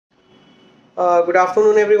Good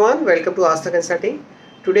afternoon everyone. Welcome to Asta Consulting.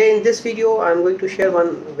 Today in this video I am going to share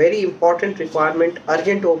one very important requirement,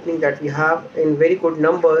 urgent opening that we have in very good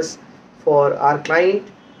numbers for our client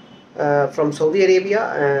from Saudi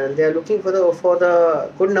Arabia, and they are looking for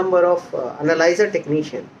the good number of analyzer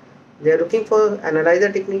technician. They are looking for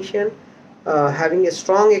analyzer technician having a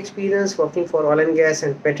strong experience working for oil and gas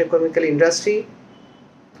and petrochemical industry,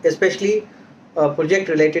 especially project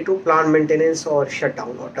related to plant maintenance or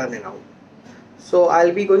shutdown or turnaround. So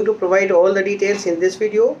I'll be going to provide all the details in this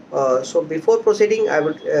video. So before proceeding, I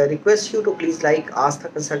would request you to please like Ask the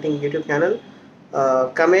Consulting YouTube channel,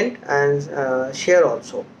 comment and share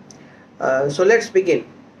also. So let's begin.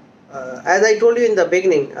 As I told you in the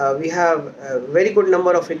beginning, we have a very good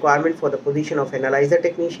number of requirement for the position of analyzer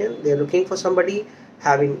technician. They are looking for somebody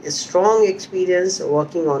having a strong experience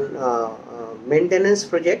working on maintenance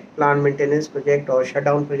project, plant maintenance project or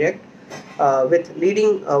shutdown project with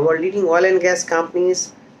leading oil and gas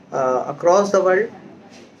companies across the world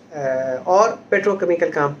or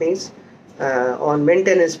petrochemical companies on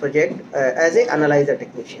maintenance project as a analyzer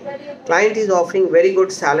technician. Client is offering very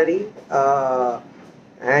good salary, but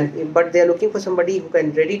they are looking for somebody who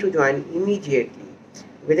can ready to join immediately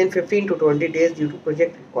within 15 to 20 days due to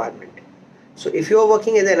project requirement. So if you are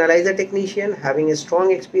working as an analyzer technician, having a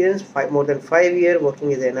strong experience, more than 5 years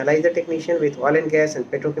working as an analyzer technician with oil and gas and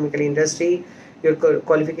petrochemical industry, your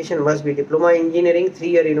qualification must be Diploma Engineering,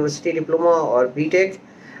 3-year university diploma or BTech,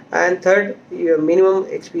 and third, your minimum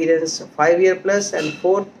experience 5 year plus, and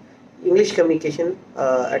fourth, English communication.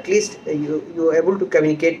 At least you are able to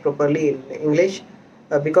communicate properly in English,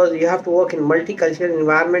 because you have to work in multicultural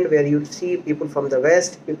environment where you see people from the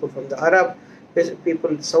West, people from the Arab,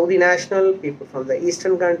 people Saudi national, people from the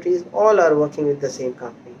eastern countries, all are working with the same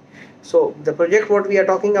company. So the project what we are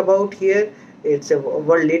talking about here, it's a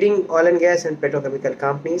world leading oil and gas and petrochemical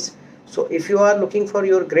companies. So if you are looking for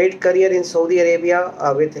your great career in Saudi Arabia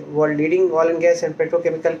with world leading oil and gas and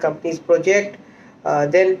petrochemical companies project,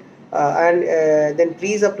 then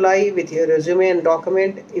please apply with your resume and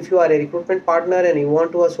document. If you are a recruitment partner and you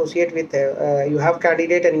want to associate with you have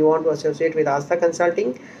candidate and you want to associate with Asta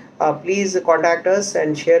Consulting, please contact us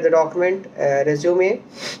and share the document, resume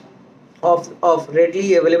of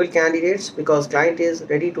readily available candidates, because client is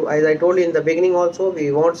ready to, as I told you in the beginning also,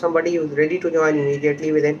 we want somebody who is ready to join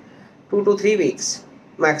immediately within 2 to 3 weeks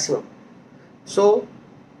maximum. So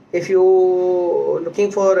if you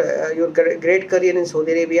looking for your great career in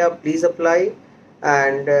Saudi Arabia, please apply.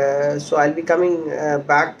 And so I'll be coming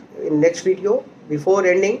back in next video. Before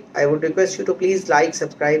ending, I would request you to please like,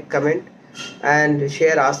 subscribe, comment and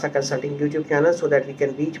share Asta Consulting YouTube channel, so that we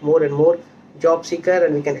can reach more and more job seeker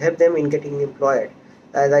and we can help them in getting employed.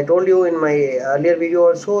 As I told you in my earlier video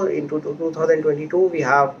also, in 2022 we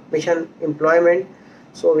have mission employment.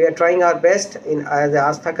 So we are trying our best in as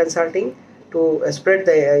Asta Consulting to spread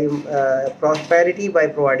the prosperity by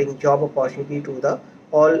providing job opportunity to the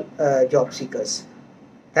all job seekers.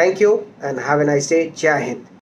 Thank you and have a nice day. Jai Hind.